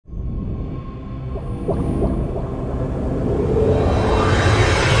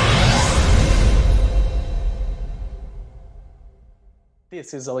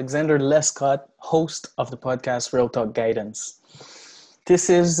This is Alexandre Lescot, host of the podcast Real Talk Guidance.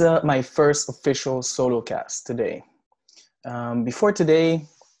 This is my first official solo cast today. Before today,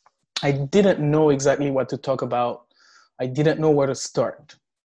 I didn't know exactly what to talk about. I didn't know where to start.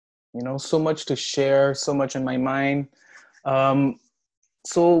 You know, so much to share, so much in my mind.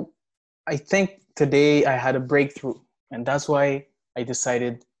 So I think today I had a breakthrough, and that's why I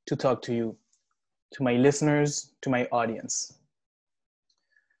decided to talk to you, to my listeners, to my audience.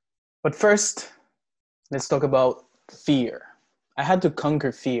 But first, let's talk about fear. I had to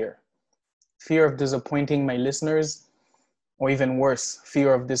conquer fear. Fear of disappointing my listeners, or even worse,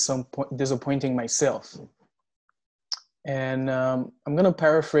 fear of disappointing myself. And I'm going to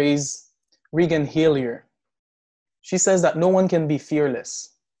paraphrase Regan Hillier. She says that no one can be fearless,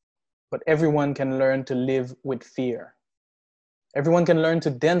 but everyone can learn to live with fear. Everyone can learn to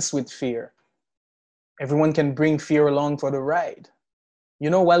dance with fear. Everyone can bring fear along for the ride. You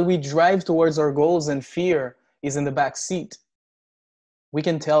know, while we drive towards our goals and fear is in the back seat, we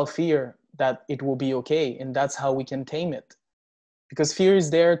can tell fear that it will be okay, and that's how we can tame it. Because fear is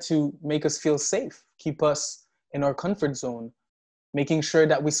there to make us feel safe, keep us in our comfort zone, making sure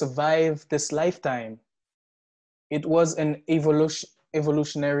that we survive this lifetime. It was an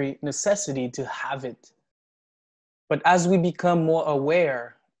evolutionary necessity to have it. But as we become more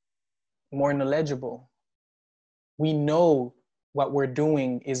aware, more knowledgeable, we know what we're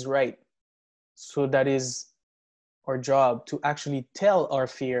doing is right. So that is our job, to actually tell our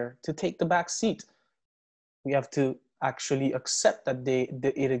fear to take the back seat. We have to actually accept that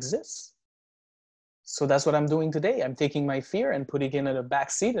it exists. So that's what I'm doing today. I'm taking my fear and putting it in the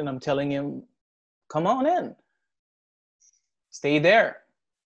back seat, and I'm telling him, come on in. Stay there.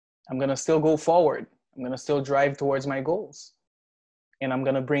 I'm going to still go forward. I'm going to still drive towards my goals. And I'm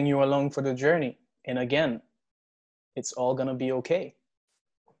going to bring you along for the journey. And again, it's all going to be okay.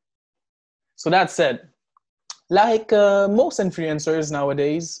 So that said, like most influencers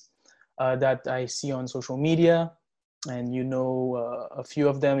nowadays that I see on social media, and you know a few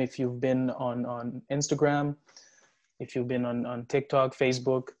of them if you've been on Instagram, if you've been on TikTok,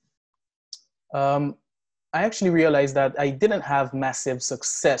 Facebook, I actually realized that I didn't have massive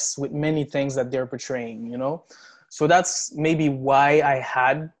success with many things that they're portraying, you know? So that's maybe why I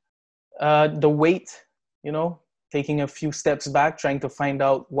had the wait, you know, taking a few steps back, trying to find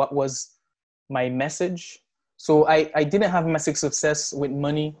out what was my message. So I didn't have massive success with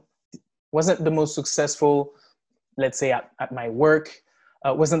money, wasn't the most successful, let's say at my work,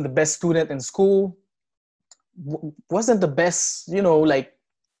 wasn't the best student in school, wasn't the best, you know, like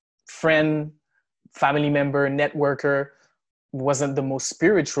friend, family member, networker, wasn't the most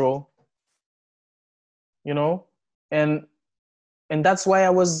spiritual, you know, and that's why I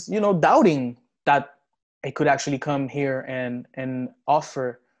was, you know, doubting that I could actually come here and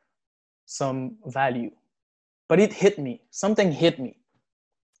offer some value. But it hit me, something hit me.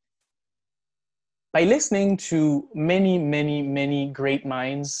 By listening to many great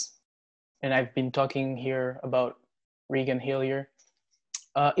minds, and I've been talking here about Regan Hillier,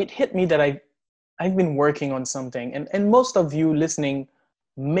 it hit me that I've been working on something, and most of you listening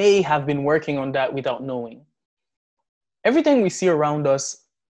may have been working on that without knowing. Everything we see around us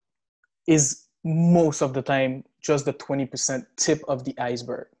is most of the time just the 20% tip of the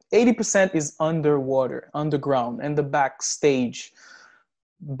iceberg. 80% is underwater, underground, and the backstage,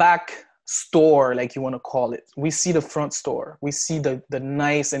 back store, like you want to call it. We see the front store. We see the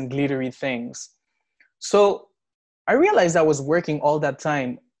nice and glittery things. So I realized I was working all that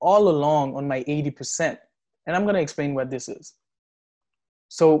time, all along on my 80%. And I'm going to explain what this is.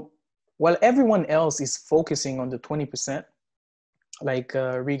 So while everyone else is focusing on the 20%, like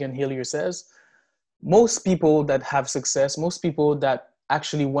Regan Hillier says, most people that have success, most people that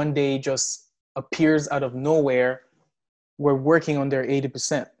actually one day just appears out of nowhere, were working on their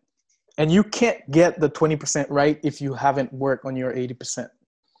 80%. And you can't get the 20% right if you haven't worked on your 80%.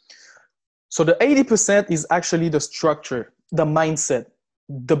 So the 80% is actually the structure, the mindset,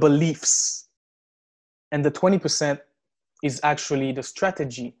 the beliefs. And the 20% is actually the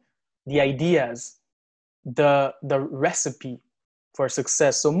strategy, the ideas, the recipe for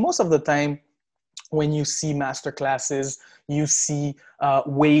success. So most of the time, when you see master classes, you see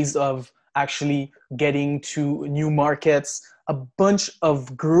ways of actually getting to new markets, a bunch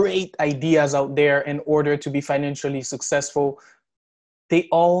of great ideas out there in order to be financially successful. They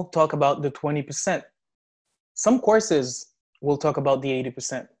all talk about the 20%. Some courses will talk about the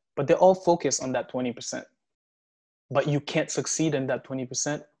 80%, but they all focus on that 20%. But you can't succeed in that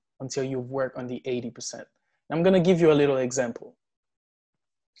 20% until you work on the 80%. I'm going to give you a little example.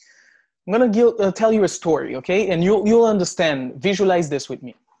 I'm going to tell you a story, okay? And you'll understand. Visualize this with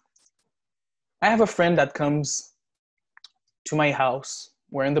me. I have a friend that comes to my house.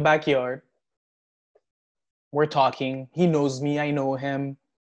 We're in the backyard. We're talking. He knows me. I know him.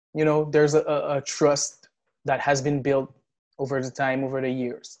 You know, there's a trust that has been built over the time, over the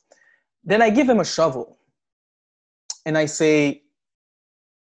years. Then I give him a shovel. And I say,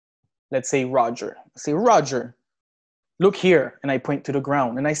 let's say Roger. I say, Roger, look here. And I point to the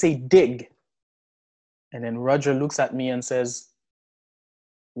ground. And I say, dig. And then Roger looks at me and says,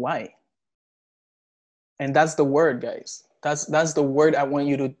 why? And that's the word, guys. That's the word I want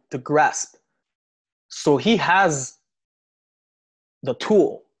you to grasp. So he has the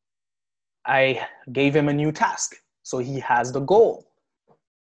tool. I gave him a new task. So he has the goal.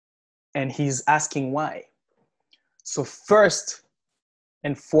 And he's asking why. So first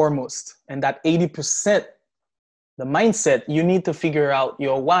and foremost, and that 80%, the mindset, you need to figure out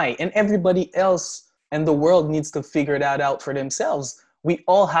your why. And everybody else in the world needs to figure that out for themselves. We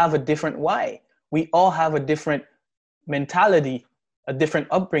all have a different why. We all have a different mentality, a different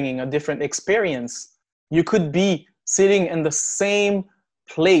upbringing, a different experience. You could be sitting in the same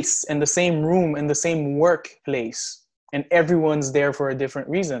place, in the same room, in the same workplace, and everyone's there for a different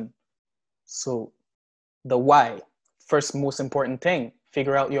reason. So the why, first most important thing,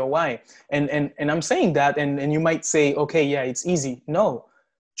 figure out your why. And I'm saying that, and you might say, okay, yeah, it's easy. No,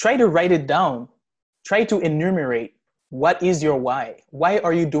 try to write it down. Try to enumerate, what is your why? Why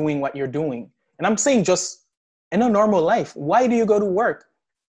are you doing what you're doing? And I'm saying just in a normal life, why do you go to work?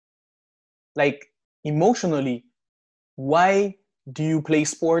 Like emotionally, why do you play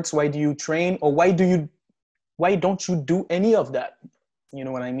sports? Why do you train? Or why don't you do any of that? You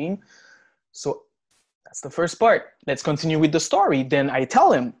know what I mean? So that's the first part. Let's continue with the story. Then I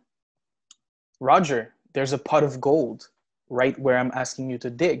tell him, Roger, there's a pot of gold right where I'm asking you to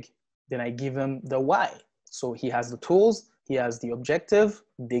dig. Then I give him the why. So he has the tools, he has the objective,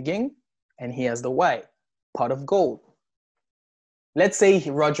 digging, and he has the why, pot of gold. Let's say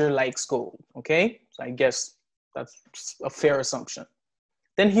Roger likes gold, okay? So I guess that's a fair assumption.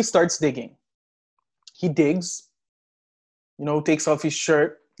 Then he starts digging. He digs, takes off his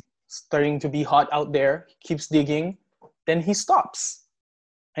shirt, starting to be hot out there, keeps digging. Then he stops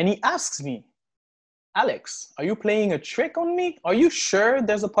and he asks me, Alex, are you playing a trick on me? Are you sure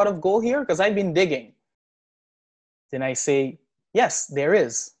there's a pot of gold here? Because I've been digging. Then I say, yes, there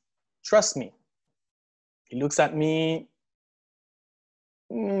is. Trust me. He looks at me.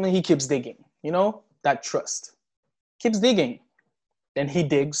 He keeps digging, that trust. Keeps digging. Then he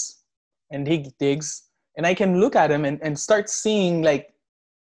digs and he digs. And I can look at him and start seeing like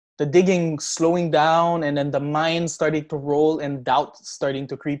the digging slowing down and then the mind starting to roll and doubt starting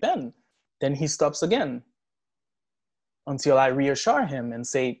to creep in. Then he stops again until I reassure him and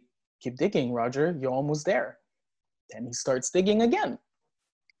say, keep digging, Roger, you're almost there. Then he starts digging again.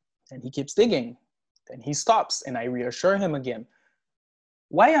 And he keeps digging. Then he stops and I reassure him again.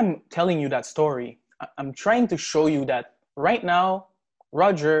 Why I'm telling you that story, I'm trying to show you that right now,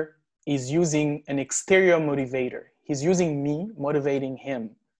 Roger is using an exterior motivator. He's using me motivating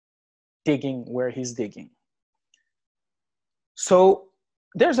him, digging where he's digging. So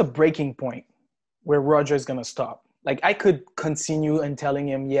there's a breaking point where Roger is going to stop. Like I could continue and telling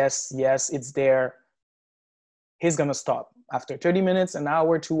him, yes, it's there. He's going to stop. After 30 minutes, an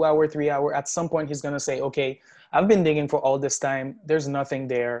hour, 2 hour, 3 hour, at some point he's going to say, okay, I've been digging for all this time. There's nothing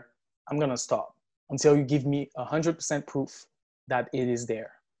there. I'm going to stop until you give me 100% proof that it is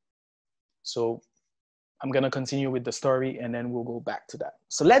there. So I'm going to continue with the story and then we'll go back to that.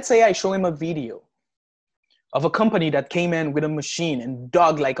 So let's say I show him a video of a company that came in with a machine and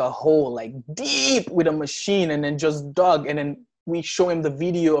dug like a hole, like deep with a machine and then just dug. And then we show him the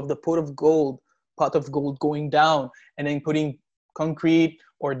video of the pot of gold going down and then putting concrete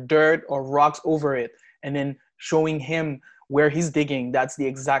or dirt or rocks over it and then showing him where he's digging. That's the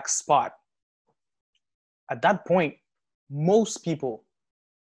exact spot. At that point, most people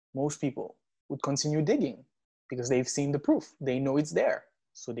would continue digging because they've seen the proof. They know it's there.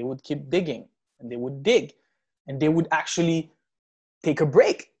 So they would keep digging and they would dig and they would actually take a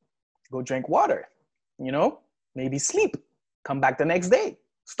break, go drink water, maybe sleep, come back the next day,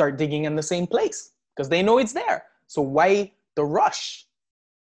 start digging in the same place because they know it's there. So why the rush?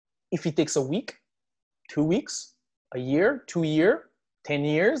 If it takes a week, 2 weeks, a year, 2 years, 10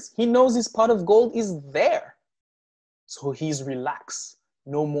 years, he knows his pot of gold is there. So he's relaxed,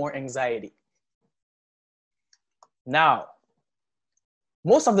 no more anxiety. Now,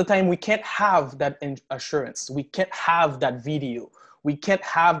 most of the time we can't have that assurance. We can't have that video. We can't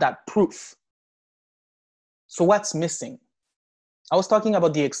have that proof. So what's missing? I was talking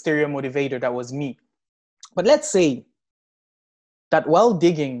about the exterior motivator that was me. But let's say that while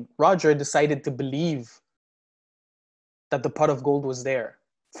digging, Roger decided to believe that the pot of gold was there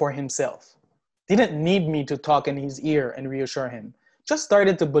for himself. Didn't need me to talk in his ear and reassure him. Just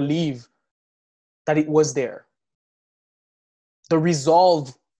started to believe that it was there. The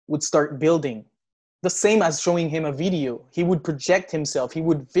resolve would start building. The same as showing him a video. He would project himself. He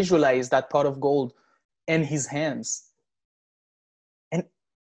would visualize that pot of gold in his hands. And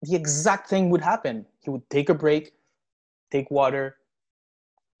the exact thing would happen. He would take a break, take water,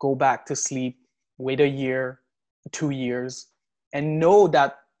 go back to sleep, wait a year, 2 years, and know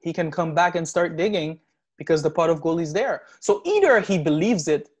that he can come back and start digging because the pot of gold is there. So either he believes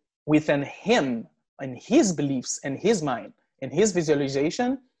it within him and his beliefs and his mind and his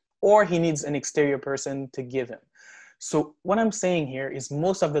visualization, or he needs an exterior person to give him. So what I'm saying here is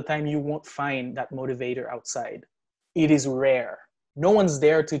most of the time you won't find that motivator outside. It is rare. No one's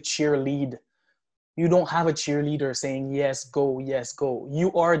there to cheerlead. You don't have a cheerleader saying, yes, go, yes, go.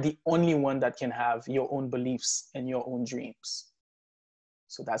 You are the only one that can have your own beliefs and your own dreams.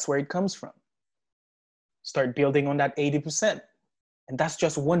 So that's where it comes from. Start building on that 80%. And that's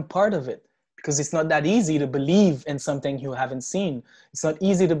just one part of it, because it's not that easy to believe in something you haven't seen. It's not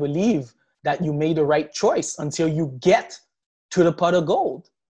easy to believe that you made the right choice until you get to the pot of gold.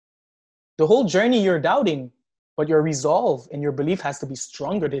 The whole journey you're doubting, but your resolve and your belief has to be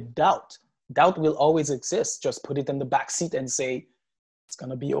stronger than doubt. Doubt will always exist. Just put it in the back seat and say, it's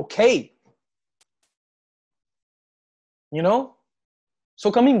going to be okay. You know?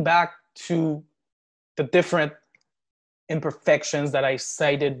 So coming back to the different imperfections that I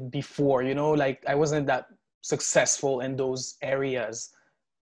cited before, you know, like I wasn't that successful in those areas.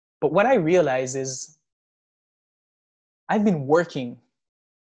 But what I realize is I've been working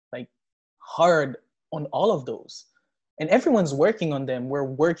like hard on all of those. And everyone's working on them. We're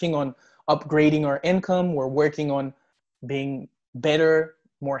working on upgrading our income. We're working on being better,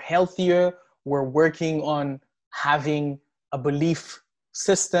 more healthier. We're working on having a belief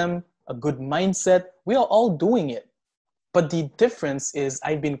system, a good mindset. We are all doing it. But the difference is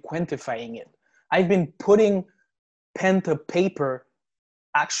I've been quantifying it. I've been putting pen to paper,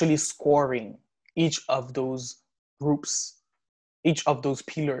 actually scoring each of those groups, each of those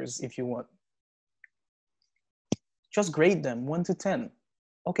pillars, if you want. Just grade them 1 to 10.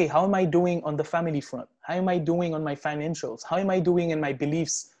 Okay, how am I doing on the family front? How am I doing on my financials? How am I doing in my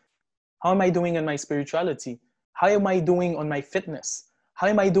beliefs? How am I doing in my spirituality? How am I doing on my fitness? How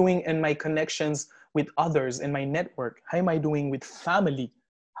am I doing in my connections with others in my network? How am I doing with family?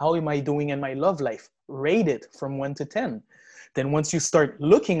 How am I doing in my love life? Rate it from 1 to 10. Then once you start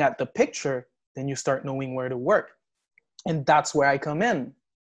looking at the picture, then you start knowing where to work. And that's where I come in.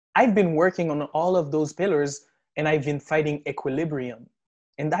 I've been working on all of those pillars and I've been fighting equilibrium.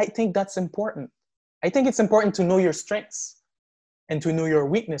 And I think that's important. I think it's important to know your strengths and to know your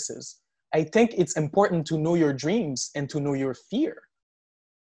weaknesses. I think it's important to know your dreams and to know your fear.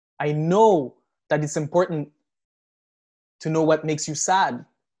 I know that it's important to know what makes you sad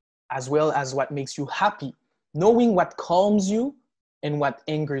as well as what makes you happy, knowing what calms you and what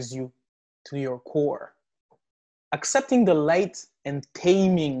angers you to your core. Accepting the light and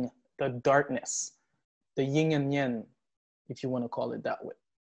taming the darkness, the yin and yang, if you want to call it that way.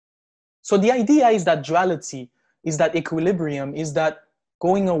 So the idea is that duality, is that equilibrium, is that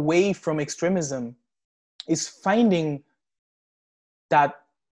going away from extremism, is finding that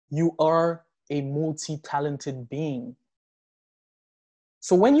you are a multi-talented being.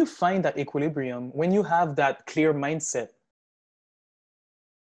 So when you find that equilibrium, when you have that clear mindset,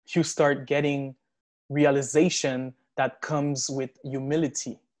 you start getting realization that comes with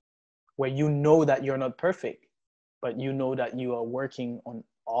humility, where you know that you're not perfect, but you know that you are working on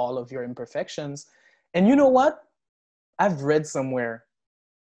all of your imperfections. And you know what? I've read somewhere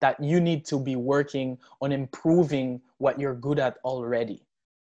that you need to be working on improving what you're good at already.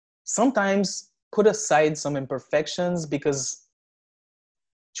 Sometimes put aside some imperfections because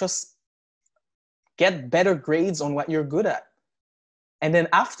just get better grades on what you're good at. And then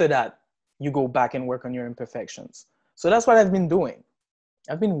after that, you go back and work on your imperfections. So that's what I've been doing.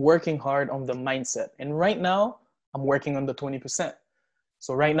 I've been working hard on the mindset. And right now, I'm working on the 20%.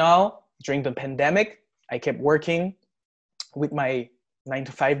 So right now, during the pandemic, I kept working with my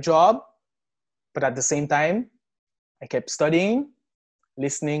 9-to-5 job. But at the same time, I kept studying,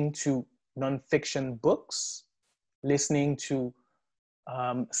 listening to nonfiction books, listening to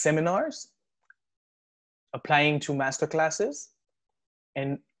seminars, applying to masterclasses.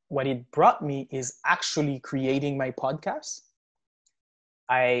 And what it brought me is actually creating my podcast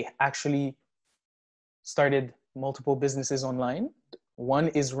I actually started multiple businesses online. One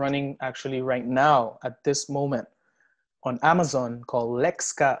is running actually right now at this moment on Amazon called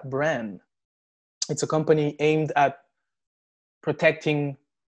Lescot brand. It's a company aimed at protecting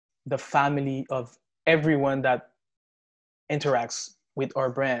the family of everyone that interacts with our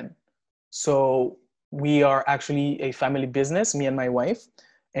brand. So we are actually a family business, me and my wife,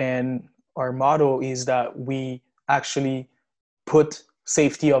 and our motto is that we actually put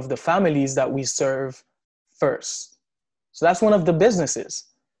safety of the families that we serve first. So that's one of the businesses.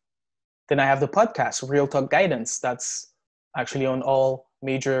 Then I have the podcast, Real Talk Guidance. That's actually on all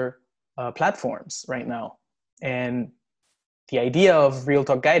major platforms right now. And the idea of Real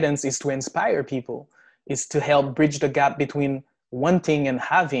Talk Guidance is to inspire people, is to help bridge the gap between wanting and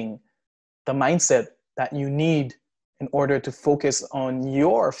having the mindset that you need in order to focus on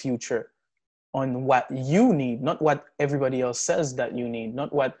your future, on what you need, not what everybody else says that you need,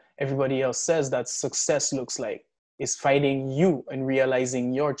 not what everybody else says that success looks like. Is fighting you and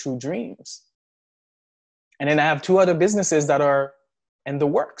realizing your true dreams. And then I have two other businesses that are in the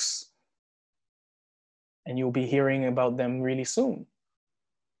works. And you'll be hearing about them really soon.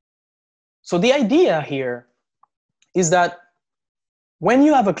 So the idea here is that when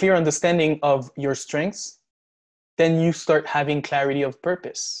you have a clear understanding of your strengths, then you start having clarity of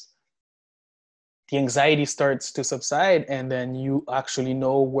purpose. The anxiety starts to subside, and then you actually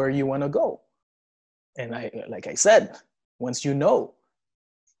know where you want to go. And like I said, once you know,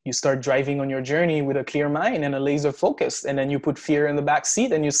 you start driving on your journey with a clear mind and a laser focus. And then you put fear in the back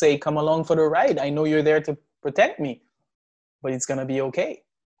seat and you say, come along for the ride. I know you're there to protect me, but it's going to be okay.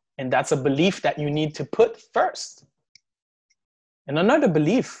 And that's a belief that you need to put first. And another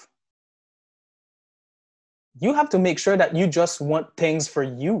belief, you have to make sure that you just want things for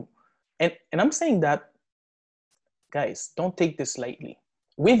you. And I'm saying that, guys, don't take this lightly.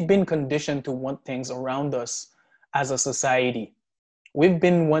 We've been conditioned to want things around us as a society. We've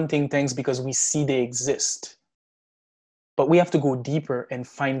been wanting things because we see they exist. But we have to go deeper and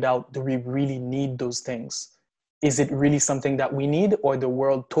find out, do we really need those things? Is it really something that we need, or the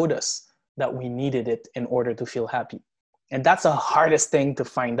world told us that we needed it in order to feel happy? And that's the hardest thing to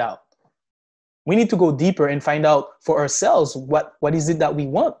find out. We need to go deeper and find out for ourselves, what is it that we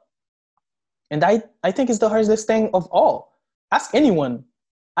want? And I think it's the hardest thing of all. Ask anyone.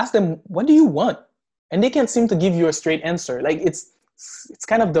 Ask them, what do you want? And they can't seem to give you a straight answer. Like it's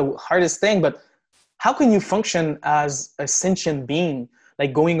kind of the hardest thing, but how can you function as a sentient being,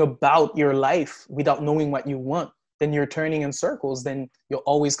 like going about your life without knowing what you want? Then you're turning in circles, then you're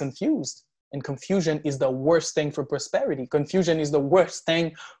always confused. And confusion is the worst thing for prosperity. Confusion is the worst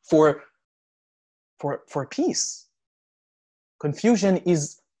thing for peace. Confusion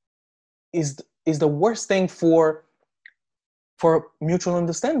is the worst thing for mutual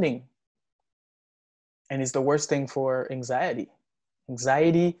understanding. And it's the worst thing for anxiety.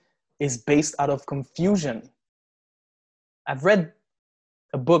 Anxiety is based out of confusion. I've read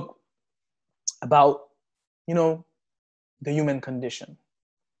a book about, the human condition,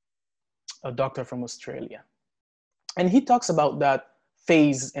 a doctor from Australia. And he talks about that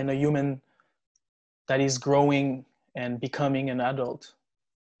phase in a human that is growing and becoming an adult.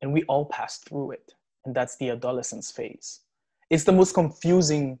 And we all pass through it. And that's the adolescence phase. It's the most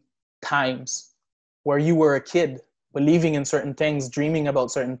confusing times where you were a kid, believing in certain things, dreaming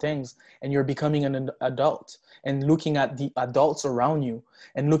about certain things, and you're becoming an adult and looking at the adults around you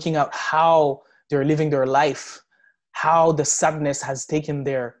and looking at how they're living their life, how the sadness has taken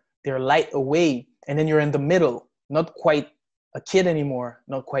their light away. And then you're in the middle, not quite a kid anymore,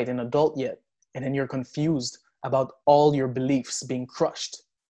 not quite an adult yet. And then you're confused about all your beliefs being crushed.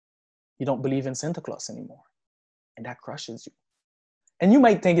 You don't believe in Santa Claus anymore. And that crushes you. And you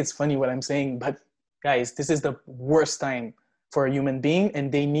might think it's funny what I'm saying, but guys, this is the worst time for a human being,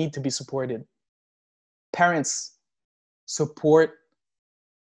 and they need to be supported. Parents, support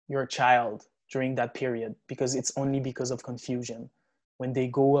your child during that period, because it's only because of confusion. When they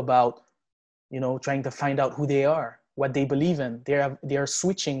go about, trying to find out who they are, what they believe in, they are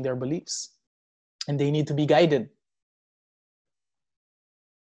switching their beliefs, and they need to be guided.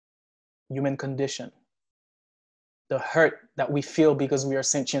 Human condition. The hurt that we feel because we are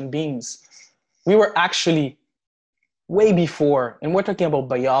sentient beings. We were actually way before, and we're talking about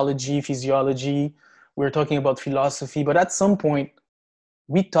biology, physiology, we're talking about philosophy, but at some point,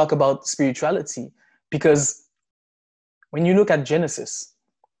 we talk about spirituality, because when you look at Genesis,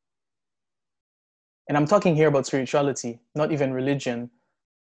 and I'm talking here about spirituality, not even religion,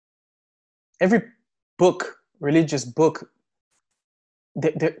 every book, religious book,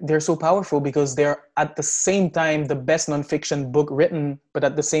 they're so powerful because they're at the same time the best nonfiction book written, but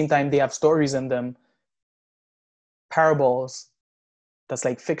at the same time they have stories in them, parables, that's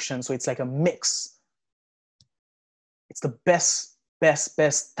like fiction. So it's like a mix. It's the best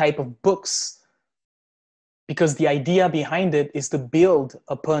type of books, because the idea behind it is to build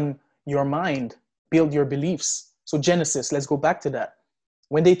upon your mind, build your beliefs. So Genesis, let's go back to that.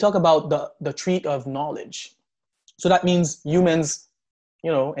 When they talk about the tree of knowledge, so that means humans,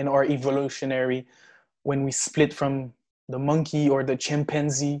 in our evolutionary, when we split from the monkey or the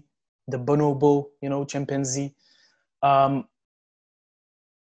chimpanzee, the bonobo, chimpanzee,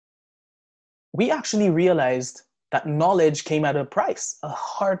 we actually realized that knowledge came at a price, a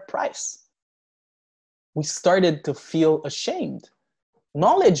hard price. We started to feel ashamed.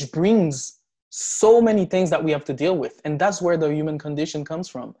 Knowledge brings so many things that we have to deal with. And that's where the human condition comes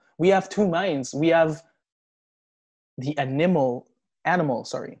from. We have two minds. We have the animal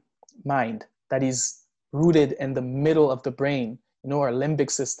mind that is rooted in the middle of the brain, our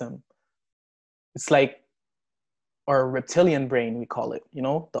limbic system. It's like our reptilian brain, we call it,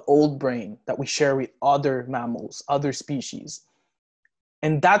 the old brain that we share with other mammals, other species.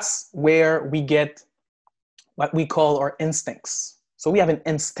 And that's where we get what we call our instincts. So we have an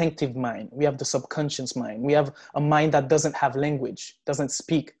instinctive mind. We have the subconscious mind. We have a mind that doesn't have language, doesn't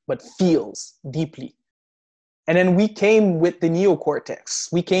speak, but feels deeply. And then we came with the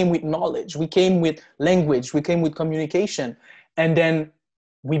neocortex. We came with knowledge. We came with language. We came with communication. And then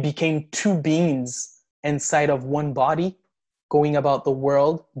we became two beings inside of one body, going about the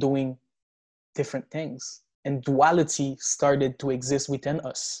world, doing different things. And duality started to exist within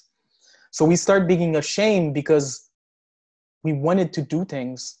us. So we start being ashamed because we wanted to do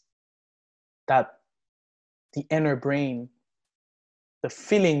things that the inner brain, the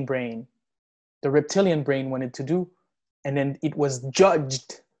feeling brain, the reptilian brain wanted to do. And then it was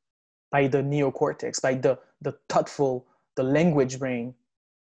judged by the neocortex, by the thoughtful, the language brain.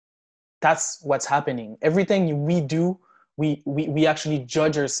 That's what's happening. Everything we do, we actually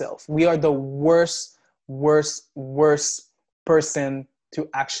judge ourselves. We are the worst person to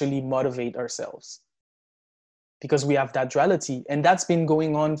actually motivate ourselves, because we have that duality. And that's been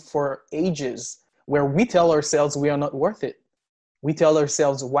going on for ages, where we tell ourselves we are not worth it. We tell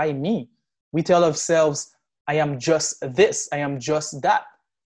ourselves, why me? We tell ourselves, I am just this, I am just that.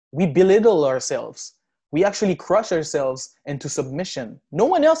 We belittle ourselves. We actually crush ourselves into submission. No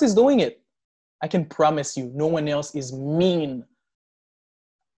one else is doing it. I can promise you, no one else is mean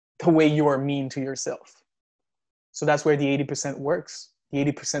the way you are mean to yourself. So that's where the 80% works. The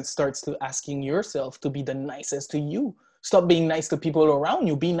 80% starts to asking yourself to be the nicest to you. Stop being nice to people around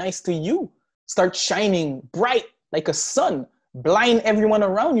you. Be nice to you. Start shining bright like a sun. Blind everyone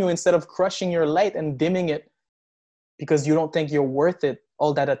around you instead of crushing your light and dimming it because you don't think you're worth it.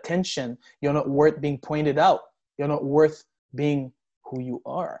 All that attention. You're not worth being pointed out. You're not worth being who you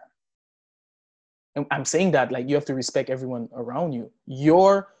are. And I'm saying that like you have to respect everyone around you.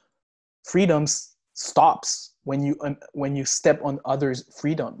 Your freedom stops when you step on others'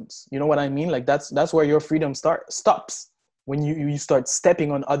 freedoms. You know what I mean? Like that's where your freedom stops, when you start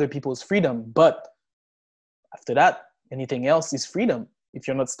stepping on other people's freedom. But after that, anything else is freedom if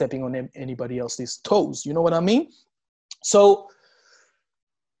you're not stepping on anybody else's toes. You know what I mean? So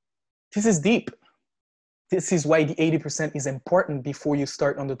this is deep. This is why the 80% is important before you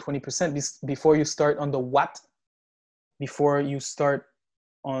start on the 20%, before you start on the what, before you start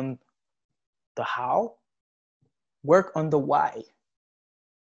on the how. Work on the why.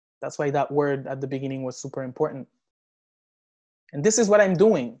 That's why that word at the beginning was super important. And this is what I'm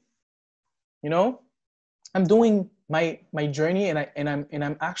doing. I'm doing my journey, and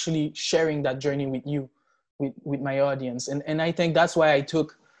I'm actually sharing that journey with you, with my audience. And I think that's why I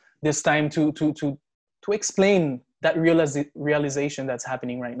took this time to explain that realization that's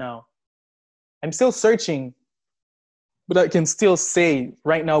happening right now. I'm still searching, but I can still say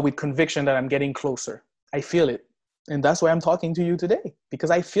right now with conviction that I'm getting closer. I feel it. And that's why I'm talking to you today,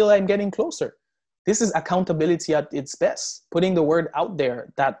 because I feel I'm getting closer. This is accountability at its best, putting the word out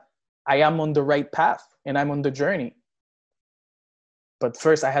there that I am on the right path and I'm on the journey. But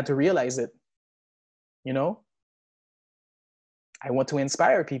first I had to realize it. I want to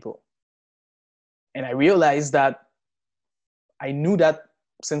inspire people. And I realized that I knew that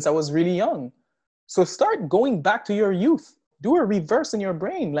since I was really young. So start going back to your youth. Do a reverse in your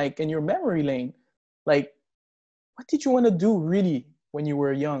brain, like in your memory lane. Like, what did you want to do really when you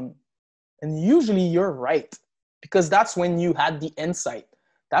were young? And usually you're right, because that's when you had the insight.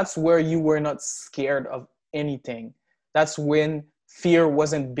 That's where you were not scared of anything. That's when fear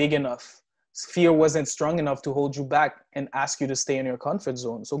wasn't big enough. fear wasn't strong enough to hold you back and ask you to stay in your comfort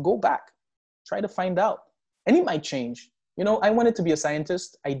zone. So go back, try to find out. And it might change. You know, I wanted to be a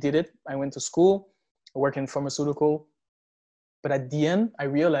scientist. I did it. I went to school, I work in pharmaceutical. But at the end, I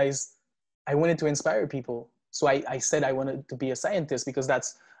realized I wanted to inspire people. So I said I wanted to be a scientist because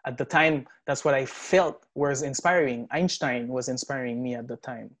that's, at the time, that's what I felt was inspiring. Einstein was inspiring me at the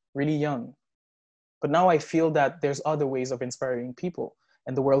time, really young. But now I feel that there's other ways of inspiring people,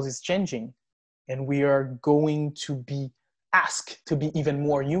 and the world is changing. And we are going to be asked to be even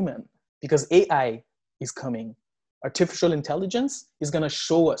more human because AI is coming. Artificial intelligence is going to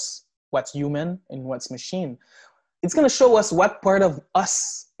show us what's human and what's machine. It's going to show us what part of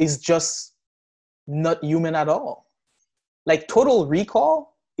us is just not human at all. Like total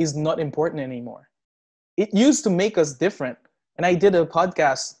recall is not important anymore. It used to make us different. And I did a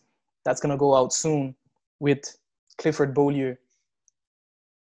podcast that's going to go out soon with Clifford Beaulieu.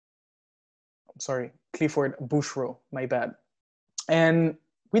 I'm sorry, Clifford Bushro, my bad. And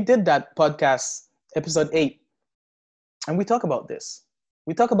we did that podcast, episode 8. And we talk about this.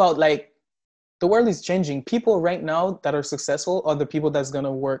 We talk about like, the world is changing. People right now that are successful are the people that's going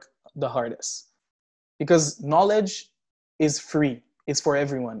to work the hardest. Because knowledge is free. It's for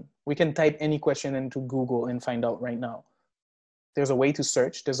everyone. We can type any question into Google and find out right now. There's a way to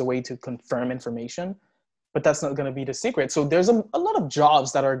search. There's a way to confirm information. But that's not going to be the secret. So there's a lot of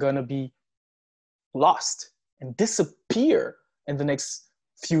jobs that are going to be lost and disappear in the next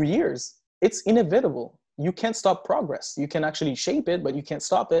few years. It's inevitable. You can't stop progress. You can actually shape it, but you can't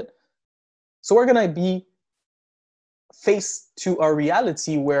stop it. So we're going to be faced to a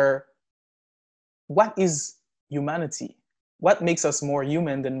reality where what is humanity? What makes us more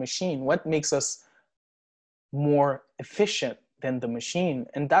human than machine? What makes us more efficient than the machine?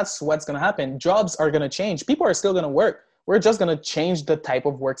 And that's what's going to happen. Jobs are going to change. People are still going to work. We're just going to change the type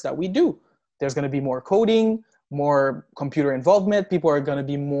of works that we do. There's going to be more coding, more computer involvement. People are going to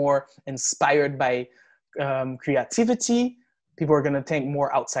be more inspired by creativity. People are going to think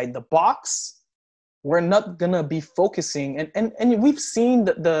more outside the box. We're not going to be focusing. And we've seen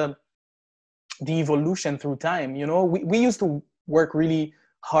the evolution through time. You know, we used to work really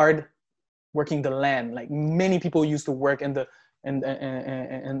hard working the land. Like many people used to work in the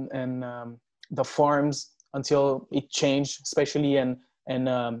farms until it changed, especially in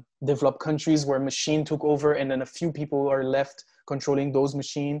developed countries where machine took over, and then a few people are left controlling those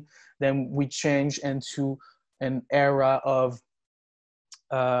machines. Then we change into an era of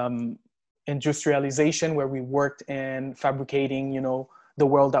industrialization where we worked in fabricating, you know, the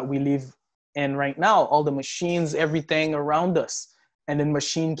world that we live in right now, all the machines, everything around us. And then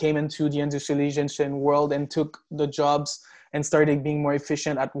machine came into the industrialization world and took the jobs and started being more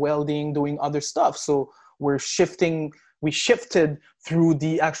efficient at welding, doing other stuff. So we shifted through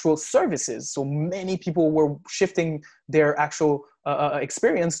the actual services. So many people were shifting their actual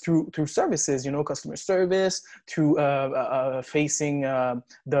experience through services, you know, customer service, to facing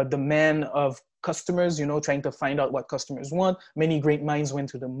the demand of customers, you know, trying to find out what customers want. Many great minds went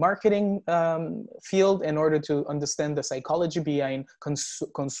to the marketing field in order to understand the psychology behind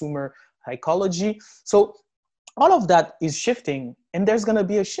consumer psychology. So all of that is shifting, and there's going to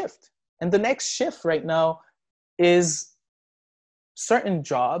be a shift. And the next shift right now is certain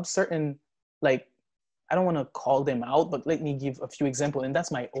jobs, certain, like, I don't want to call them out, but let me give a few examples. And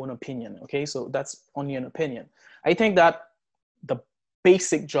that's my own opinion. Okay. So that's only an opinion. I think that the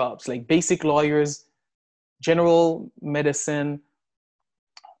basic jobs, like basic lawyers, general medicine,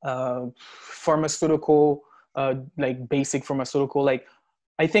 pharmaceutical, like basic pharmaceutical, like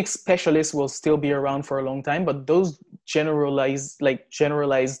I think specialists will still be around for a long time, but those generalized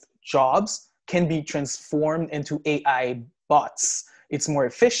jobs can be transformed into AI bots. It's more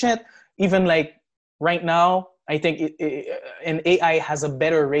efficient. Even like right now, I think an AI has a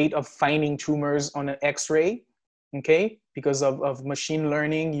better rate of finding tumors on an X-ray, okay? Because of machine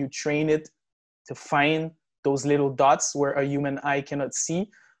learning, you train it to find those little dots where a human eye cannot see,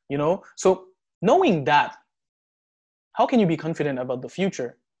 you know? So knowing that, how can you be confident about the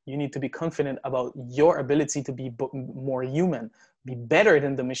future? You need to be confident about your ability to be more human, be better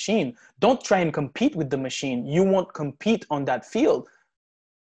than the machine. Don't try and compete with the machine. You won't compete on that field,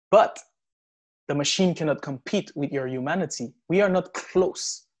 but the machine cannot compete with your humanity. We are not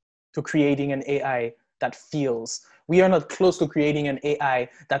close to creating an AI that feels. We are not close to creating an AI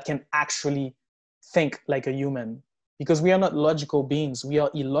that can actually think like a human, because we are not logical beings. We are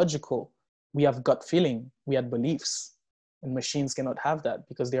illogical. We have gut feeling. We have beliefs. And machines cannot have that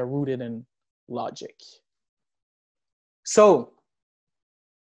because they are rooted in logic. So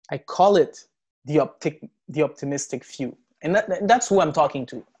I call it the optimistic view. And that's who I'm talking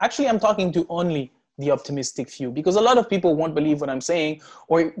to. Actually, I'm talking to only the optimistic few, because a lot of people won't believe what I'm saying,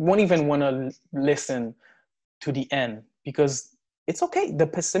 or won't even want to listen to the end, because it's okay. They're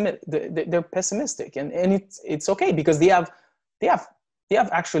pessimistic, and it's okay, because they have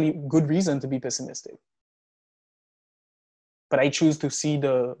actually good reason to be pessimistic. But I choose to see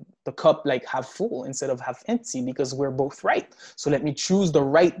the cup like half full instead of half empty, because we're both right. So let me choose the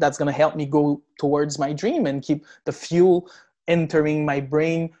right that's going to help me go towards my dream and keep the fuel entering my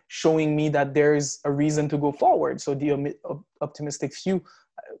brain, showing me that there's a reason to go forward. So the optimistic few,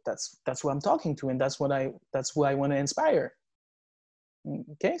 that's who I'm talking to, and that's who I want to inspire.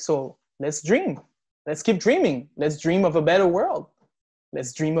 Okay, so let's dream. Let's keep dreaming. Let's dream of a better world.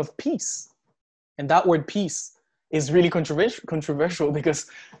 Let's dream of peace. And that word peace is really controversial, because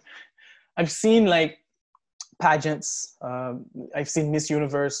I've seen like pageants, I've seen Miss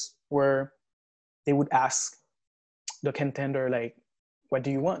Universe, where they would ask the contender, like, what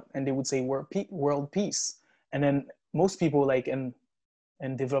do you want? And they would say world peace. And then most people like in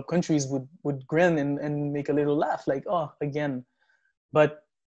developed countries would grin and make a little laugh, like, oh, again. But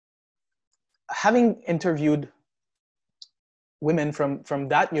having interviewed women from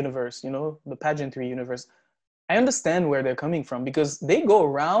that universe, the pageantry universe, I understand where they're coming from, because they go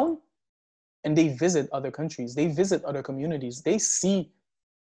around and they visit other countries, they visit other communities, they see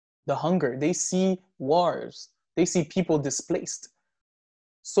the hunger, they see wars, they see people displaced.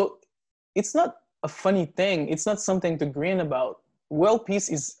 So it's not a funny thing, it's not something to grin about. World peace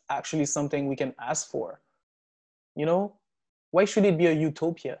is actually something we can ask for. Why should it be a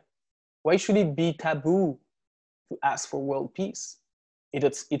utopia? Why should it be taboo to ask for world peace?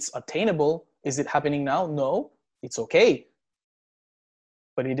 It's attainable. Is it happening now? No. It's okay.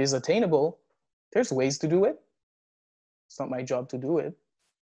 But it is attainable. There's ways to do it. It's not my job to do it,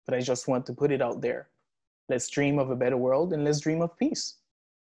 but I just want to put it out there. Let's dream of a better world, and let's dream of peace.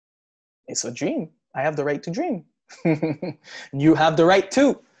 It's a dream. I have the right to dream. You have the right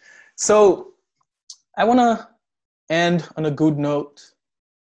too. So I want to end on a good note.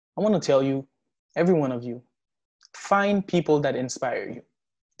 I want to tell you, every one of you, find people that inspire you.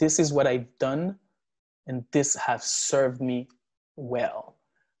 This is what I've done, and this has served me well.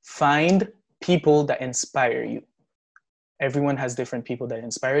 Find people that inspire you. Everyone has different people that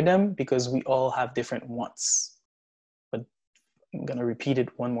inspire them, because we all have different wants. But I'm going to repeat it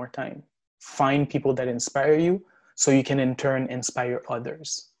one more time. Find people that inspire you, so you can in turn inspire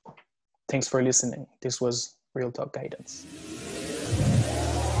others. Thanks for listening. This was Real Talk Guidance.